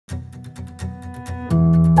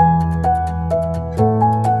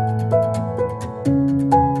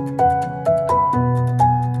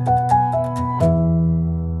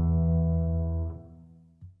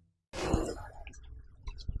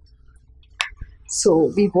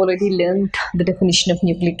So we've already learned the definition of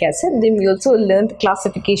nucleic acid. Then we also learned the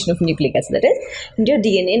classification of nucleic acid, that is into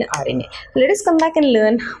DNA and RNA. Let us come back and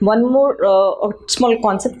learn one more small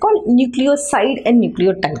concept called nucleoside and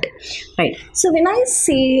nucleotide. Right. So when I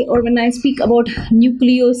say or when I speak about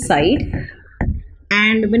nucleoside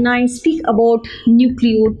and when I speak about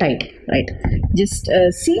nucleotide, right? Just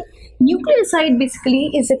see, nucleoside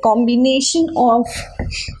basically is a combination of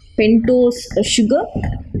pentose sugar,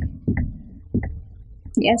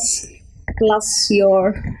 yes, plus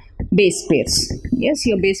your base pairs. Yes,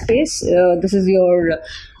 your base pairs. This is your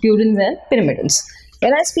purines and pyrimidines.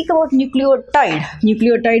 When I speak about nucleotide,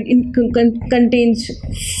 contains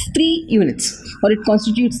 3 units, or it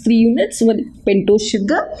constitutes 3 units. One, pentose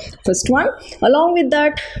sugar, first one. Along with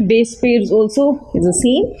that, base pairs also is the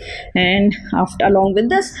same. And along with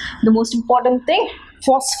this, the most important thing,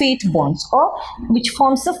 phosphate bonds, or which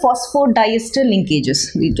forms the phosphodiester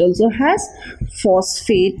linkages. It also has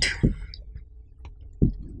phosphate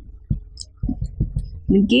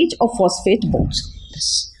linkage or phosphate bonds.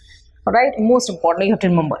 Yes. Alright, most important, you have to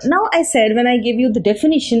remember. Now I said, when I gave you the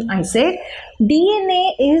definition, I said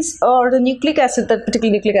DNA is, or the nucleic acid, that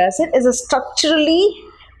particular nucleic acid is a structurally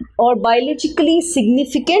or biologically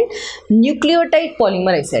significant nucleotide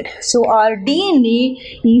polymer, I said. So our DNA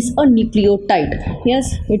is a nucleotide.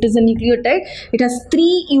 Yes, it is a nucleotide. It has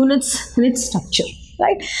 3 units in its structure.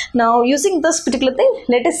 Right. Now using this particular thing,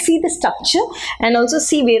 let us see the structure and also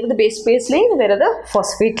see where the base pairs linked, where are the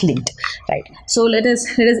phosphate linked. Right. So let us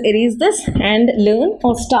erase this and learn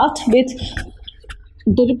or start with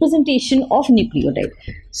the representation of nucleotide.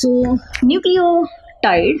 So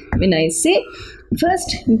nucleotide, when I say,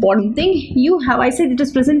 first important thing, you have, I said it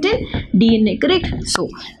is present in DNA, correct? So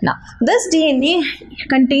now this DNA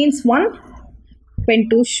contains one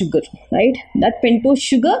pentose sugar, right? That pentose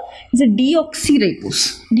sugar is a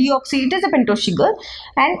deoxyribose. It is a pentose sugar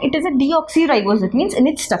and it is a deoxyribose. That means in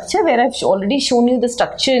its structure, where I've already shown you the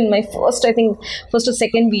structure in my first or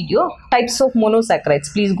second video, types of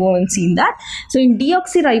monosaccharides. Please go and see that. So in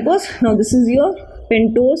deoxyribose, now this is your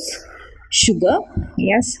pentose sugar.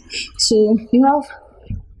 Yes. So you have,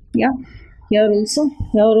 yeah, here also,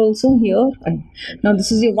 here. Now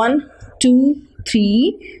this is your 1, 2,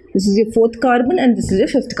 3. This is your 4th carbon and this is your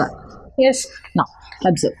 5th carbon. Yes. Now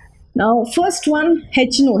observe. Now first one,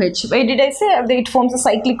 H and OH. Why did I say it forms a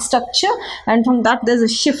cyclic structure, and from that there's a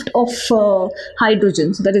shift of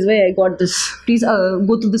hydrogen. So that is why I got this. Please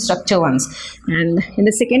go through the structure once. And in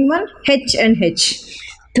the second one, H and H.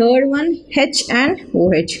 Third one, H and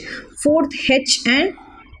OH. Fourth, H and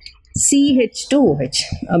CH2OH.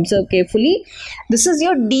 Observe carefully. This is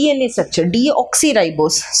your DNA structure,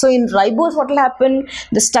 deoxyribose. So in ribose, what will happen?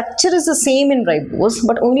 The structure is the same in ribose,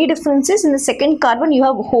 but only difference is in the second carbon you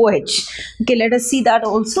have OH. Okay, let us see that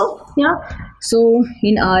also. Yeah. So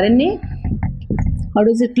in RNA, how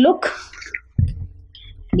does it look?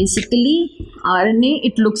 Basically, RNA,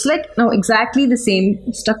 it looks like now exactly the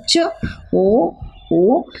same structure.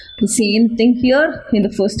 The same thing here in the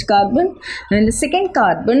first carbon, and in the second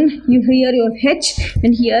carbon you here your H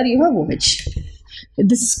and here you have OH.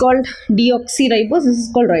 This is called deoxyribose, this is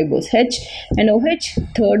called ribose. H and OH,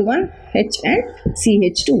 third one H and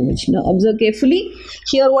CH2OH. Now observe carefully.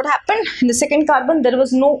 Here what happened? In the second carbon there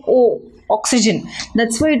was no oxygen.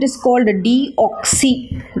 That's why it is called a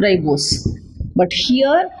deoxyribose. But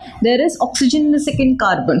here there is oxygen in the second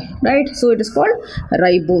carbon, right? So it is called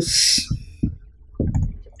ribose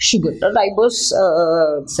sugar, ribose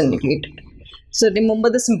syndicated. So remember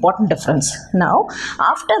this important difference. Now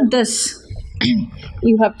after this,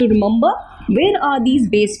 you have to remember where are these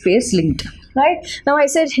base pairs linked. Right. Now I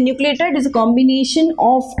said nucleotide is a combination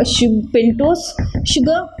of a pentose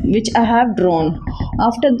sugar, which I have drawn.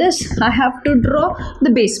 After this, I have to draw the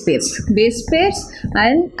base pairs,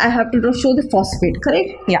 and I have to show the phosphate. Correct?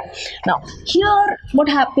 Yeah. Now here, what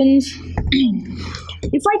happens?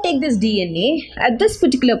 If I take this DNA at this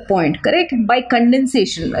particular point, correct, by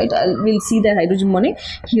condensation, right, we'll see the hydrogen bonding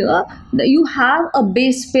here, you have a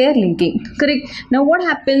base pair linking, correct. Now what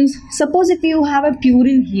happens, suppose if you have a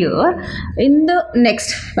purine here, in the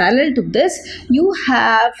next parallel to this, you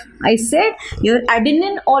have, I said, your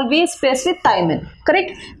adenine always pairs with thymine,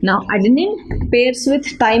 correct. Now adenine pairs with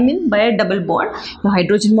thymine by a double bond, the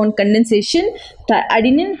hydrogen bond condensation,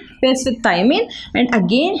 adenine pairs with thymine, and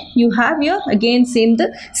again you have your same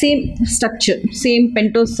structure, same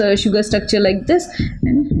pentose sugar structure like this,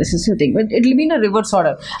 and this is your thing, but it will be in a reverse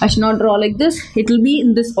order. I should not draw like this, it will be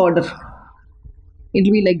in this order, it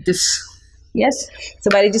will be like this. Yes,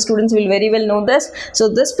 so biology students will very well know this. So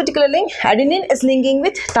this particular link, adenine is linking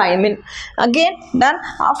with thymine. Again, then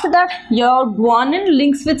after that, your guanine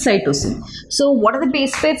links with cytosine. So what are the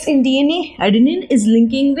base pairs in DNA? Adenine is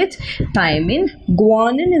linking with thymine,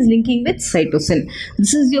 guanine is linking with cytosine.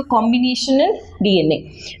 This is your combination in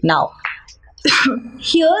DNA. Now,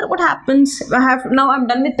 here what happens, I'm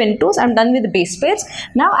done with pentose, I'm done with the base pairs.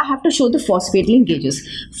 Now I have to show the phosphate linkages.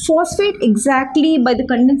 Phosphate, exactly by the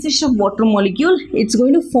condensation of water molecule, it's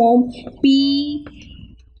going to form P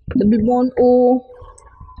double bond O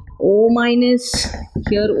minus,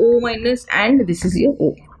 here O minus, and this is your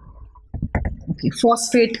O. Okay,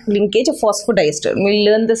 phosphate linkage of phosphodiester. We'll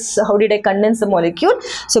learn this, how did I condense the molecule.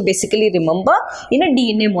 So basically remember, in a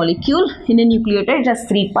DNA molecule, in a nucleotide, it has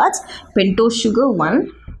 3 parts. Pentose sugar 1,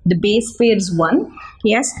 the base pair is 1.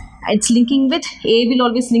 Yes, it's linking with, A will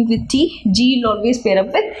always link with T, G will always pair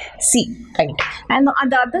up with C, right? And on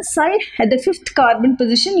the other side, at the 5th carbon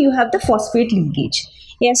position, you have the phosphate linkage.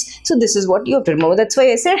 Yes, so this is what you have to remember. That's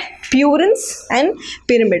why I said purines and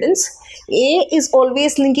pyrimidines. A is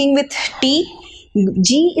always linking with T,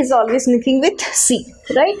 G is always linking with C,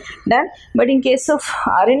 right? Done. But in case of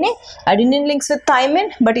RNA, adenine links with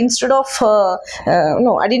thymine, but instead of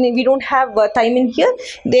adenine, we don't have thymine here.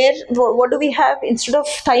 There, what do we have instead of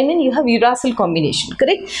thymine? You have uracil combination,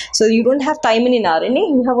 correct? So you don't have thymine in RNA,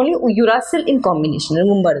 you have only uracil in combination.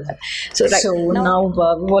 Remember that. So right. So now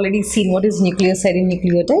we've already seen what is nucleoside and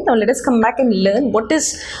nucleotide. Now let us come back and learn what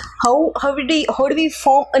is how do we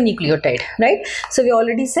form a nucleotide, right? So we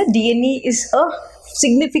already said DNA is a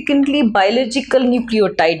significantly biological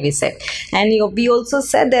nucleotide, we said, and we also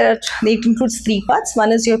said it includes 3 parts.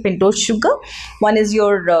 One is your pentose sugar, one is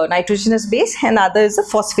your nitrogenous base, and other is the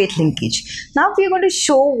phosphate linkage. Now we are going to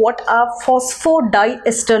show what are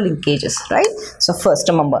phosphodiester linkages, right? So first,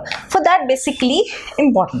 remember, for that, basically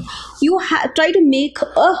important, you try to make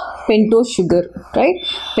a pentose sugar, right?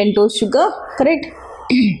 Pentose sugar, correct?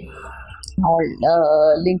 All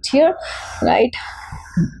linked here, right?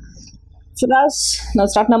 Now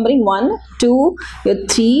start numbering 1, 2, your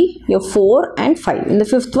 3, your 4 and 5. In the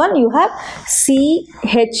 5th one you have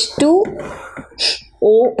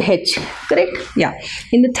CH2OH, correct? Yeah.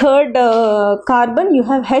 In the 3rd carbon you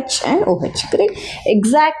have H and OH, correct?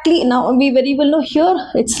 Exactly. Now we very well know here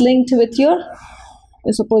it's linked with your,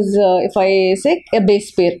 suppose if I say a base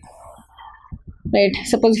pair. Right,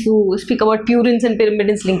 suppose if you speak about purines and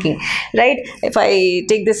pyrimidines linking, right? If I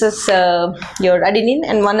take this as your adenine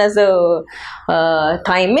and one as a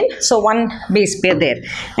thymine, so one base pair there,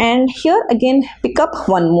 and here again pick up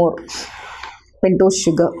one more pentose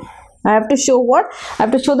sugar. I have to show what? I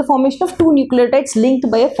have to show the formation of 2 nucleotides linked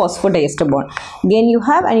by a phosphodiester bond. Again you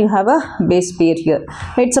have a base pair here,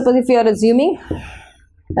 right? Suppose if you are assuming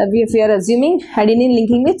adenine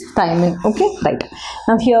linking with thymine, okay, right?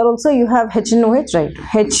 Now here also you have H and OH, right?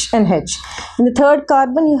 H and H. In the 3rd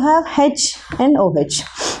carbon you have H and OH.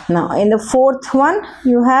 Now in the 4th one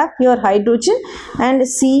you have your hydrogen and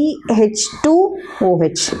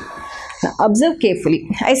CH2OH. Now observe carefully.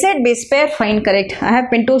 I said base pair, fine, correct. I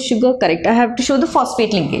have pentose sugar, correct. I have to show the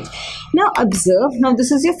phosphate linkage. Now observe. Now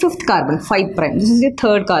this is your 5th carbon, 5 prime. This is your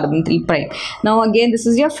 3rd carbon, 3 prime. Now again this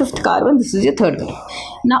is your 5th carbon. This is your 3rd carbon.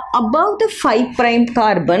 Now above the 5 prime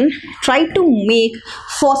carbon, try to make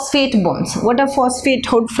phosphate bonds. What are phosphate?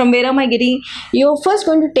 From where am I getting? You're first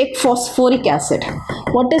going to take phosphoric acid.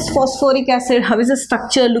 What is phosphoric acid? How is the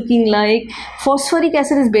structure looking like? Phosphoric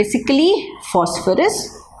acid is basically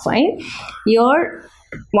phosphorus. Fine. Your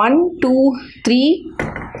 1, 2, 3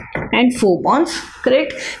 and 4 bonds,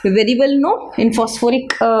 correct? You very well know in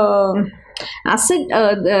phosphoric acid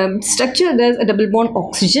structure there's a double bond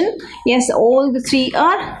oxygen. Yes, all the 3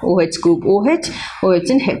 are OH group, OH, OH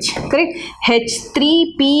and H, correct?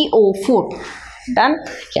 H3PO4. Done?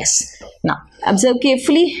 Yes. Now observe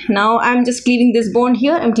carefully. Now I'm just cleaving this bond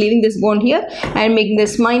here, I'm cleaving this bond here and making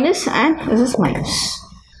this minus and this is minus.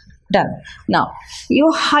 Done. Now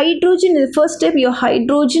your hydrogen, in the first step, your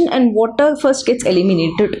hydrogen and water first gets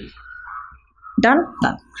eliminated. Done.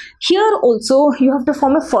 Done. Here also you have to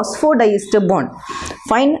form a phosphodiester bond.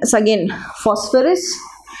 Fine. So again phosphorus,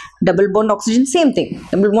 double bond oxygen, same thing.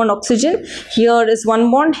 Double bond oxygen. Here is one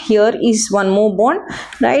bond. Here is one more bond.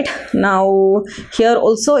 Right. Now here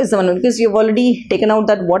also is the one, because you have already taken out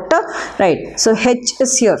that water. Right. So H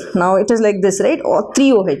is here. Now it is like this, right? Or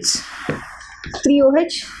 3 OH. 3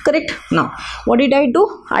 OH, correct? Now what did I do?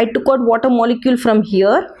 I took out water molecule from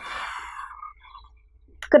here,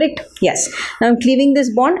 correct? Yes. Now I'm cleaving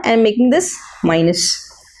this bond and making this minus.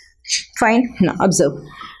 Fine. Now observe,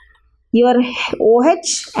 your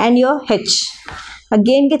OH and your H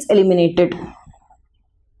again gets eliminated.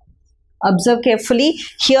 Observe carefully.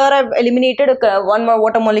 Here I've eliminated one more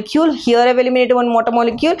water molecule. Here I've eliminated one water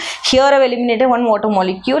molecule. Here I've eliminated one water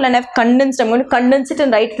molecule, and I've condensed. I'm going to condense it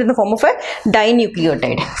and write it in the form of a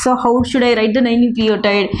dinucleotide. So how should I write the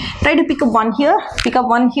dinucleotide? Try to pick up one here,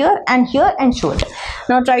 and show it.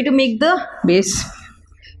 Now try to make the base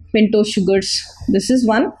pentose sugars. This is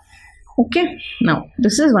one. Okay. Now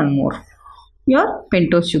this is one more. Your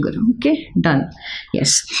pentose sugar. Okay, done.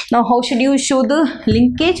 Yes. Now how should you show the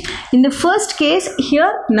linkage? In the first case,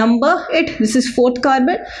 here number it. This is 4th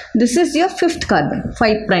carbon. This is your 5th carbon,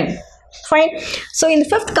 5 prime. Fine. So in the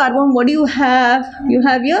 5th carbon, what do you have? You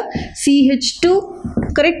have your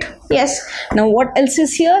CH2, correct? Yes. Now what else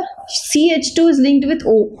is here? CH2 is linked with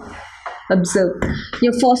O. Observe.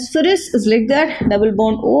 Your phosphorus is like that, double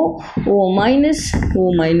bond O, O minus,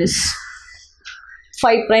 O minus.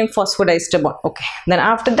 5 prime phosphodiester bond. Okay. Then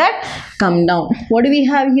after that, come down. What do we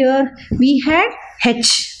have here? We had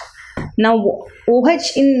H. Now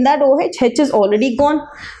OH, in that OH, H is already gone.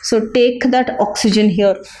 So take that oxygen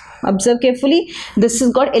here. Observe carefully. This has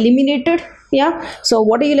got eliminated. Yeah. So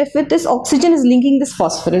what are you left with? This oxygen is linking this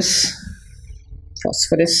phosphorus.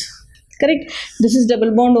 Phosphorus. Correct. This is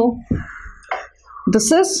double bond O.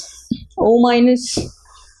 This is O minus.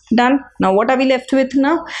 Done. Now what are we left with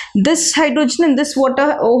now? This hydrogen and this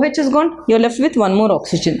water, OH is gone. You're left with one more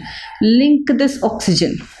oxygen. Link this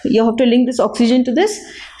oxygen. You have to link this oxygen to this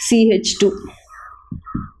CH2.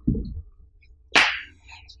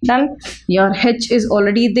 Done. Your H is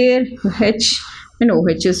already there. H and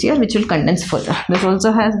OH is here, which will condense further. This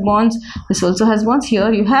also has bonds. This also has bonds.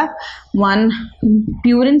 Here you have one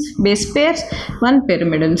purines, base pairs, one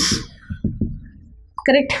pyrimidines.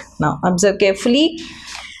 Correct. Now observe carefully.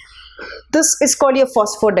 This is called your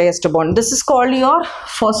phosphodiester bond. This is called your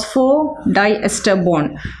phosphodiester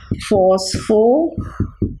bond.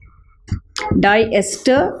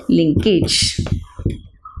 Phosphodiester linkage.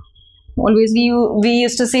 Always we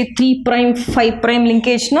used to say 3 prime 5 prime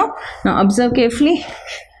linkage. No. Now observe carefully.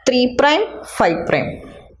 3 prime 5 prime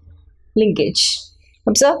linkage.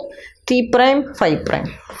 Observe. 3 prime 5 prime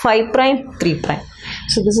 5 prime 3 prime.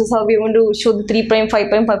 So this is how we are going to show the 3 prime 5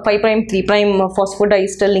 prime 5 prime 3 prime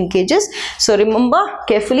phosphodiester linkages. So remember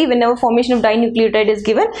carefully, whenever formation of dinucleotide is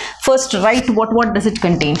given, first write what does it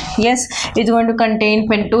contain. Yes, it's going to contain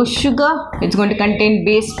pentose sugar, it's going to contain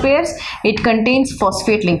base pairs, it contains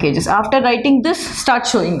phosphate linkages. After writing this, start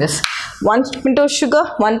showing this. One pentose sugar,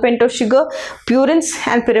 purines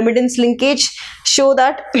and pyrimidines linkage. Show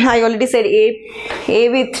that I already said A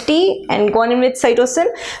with T and gone in with cytosine.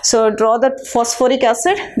 So draw that phosphoric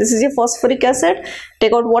acid. This is your phosphoric acid.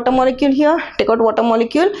 Take out water molecule here. Take out water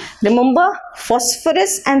molecule. Remember,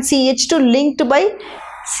 phosphorus and CH2 linked by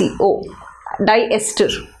CO,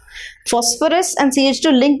 diester. Phosphorus and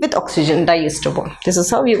CH2 linked with oxygen, diester bond. This is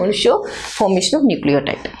how we are going to show formation of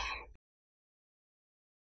nucleotide.